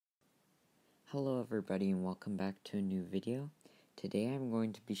Hello everybody and welcome back to a new video. Today I'm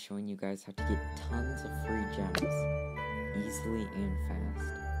going to be showing you guys how to get tons of free gems easily and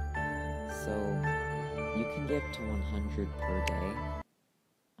fast. So you can get to 100 per day.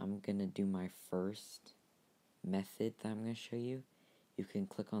 I'm gonna do my first method that I'm gonna show you. You can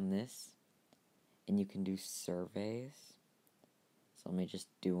click on this and you can do surveys. So let me just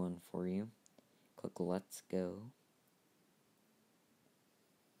do one for you. Click let's go.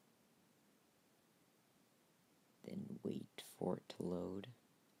 Then wait for it to load.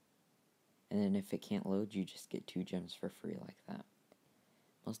 And then if it can't load, you just get 2 gems for free like that.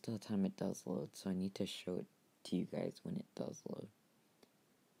 Most of the time it does load, so I need to show it to you guys when it does load.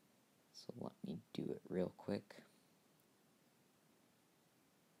 So let me do it real quick.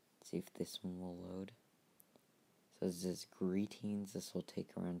 See if this one will load. So it says greetings, this will take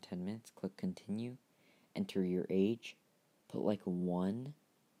around 10 minutes. Click continue, enter your age, put like 1,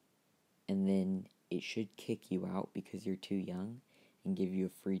 and then it should kick you out because you're too young and give you a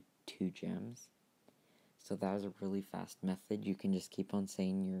free 2 gems. So that is a really fast method. You can just keep on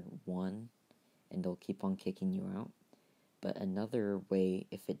saying you're 1 and they'll keep on kicking you out. But another way,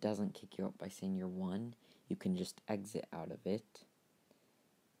 if it doesn't kick you out by saying you're 1, you can just exit out of it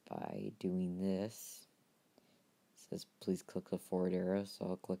by doing this. It says please click the forward arrow, so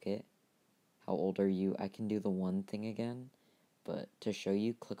I'll click it. How old are you? I can do the 1 thing again, but to show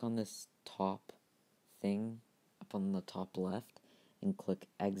you, click on this top thing up on the top left and click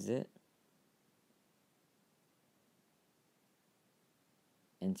exit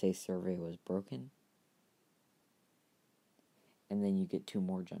and say survey was broken, and then you get 2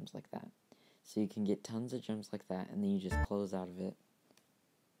 more gems like that. So you can get tons of gems like that, and then you just close out of it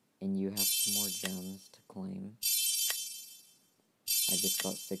and you have some more gems to claim. I just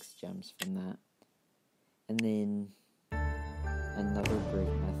got 6 gems from that. And then another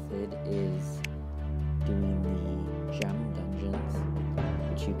great method is doing the gem dungeons,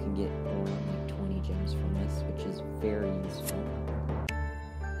 which you can get around like 20 gems from this, which is very useful.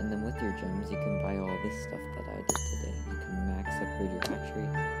 And then with your gems, you can buy all this stuff that I did today. You can max upgrade your hatchery,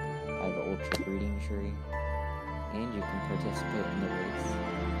 buy the ultra breeding tree, and you can participate in the race.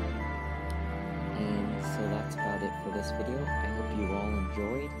 And so that's about it for this video. I hope you all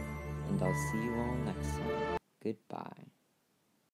enjoyed, and I'll see you all next time. Goodbye.